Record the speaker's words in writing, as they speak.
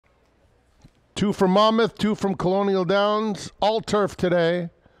2 from Monmouth, 2 from Colonial Downs. All turf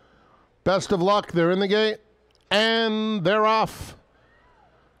today. Best of luck. They're in the gate. And they're off.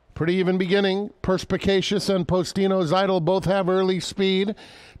 Pretty even beginning. Perspicacious and Postino's Idol both have early speed.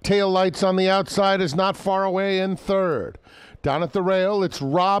 Tail Lights on the outside is not far away in third. Down at the rail, it's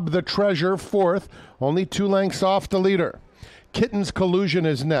Rob the Treasure fourth, only 2 lengths off the leader. Kitten's Collusion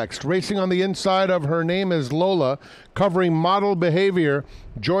is next. Racing on the inside of Her Name is Lola, covering Model Behavior.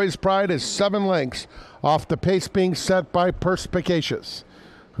 Joy's Pride is 7 lengths off the pace being set by Perspicacious,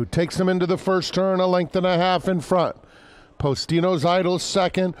 who takes him into the first turn 1.5 lengths in front. Postino's Idol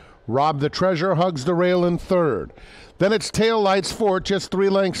second. Rob the Treasure hugs the rail in third. Then it's Tail Lights fourth, just 3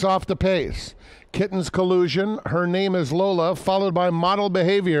 lengths off the pace. Kitten's Collusion, Her Name is Lola, followed by Model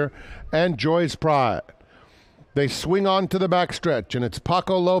Behavior and Joy's Pride. They swing on to the backstretch, and it's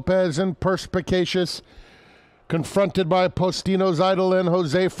Paco Lopez and Perspicacious, confronted by Postino's Idol and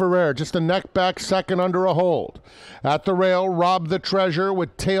Jose Ferrer. Just a neck back second under a hold. At the rail, Rob the Treasure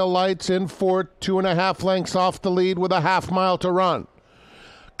with Tail Lights in fourth, 2.5 lengths off the lead with a half-mile to run.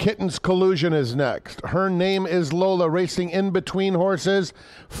 Kitten's Collusion is next. Her Name is Lola, racing in between horses,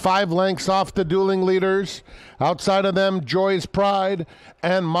 5 lengths off the dueling leaders. Outside of them, Joy's Pride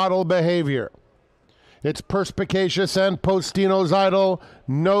and Model Behavior. It's Perspicacious and Postino's Idol,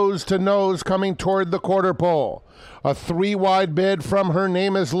 nose to nose, coming toward the quarter pole. A 3-wide bid from Her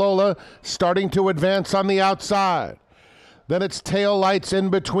Name is Lola, starting to advance on the outside. Then it's Tail Lights in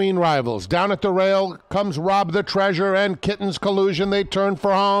between rivals. Down at the rail comes Rob the Treasure and Kitten's Collusion. They turn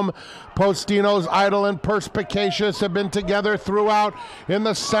for home. Postino's Idol and Perspicacious have been together throughout. In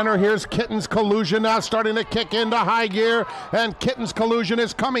the center, here's Kitten's Collusion now starting to kick into high gear, and Kitten's Collusion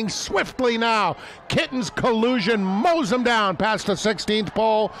is coming swiftly now. Kitten's Collusion mows him down past the 16th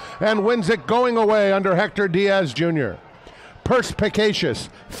pole and wins it going away under Hector Diaz Jr. Perspicacious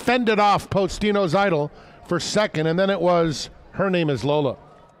fended off Postino's Idol for second, and then it was Her Name is Lola.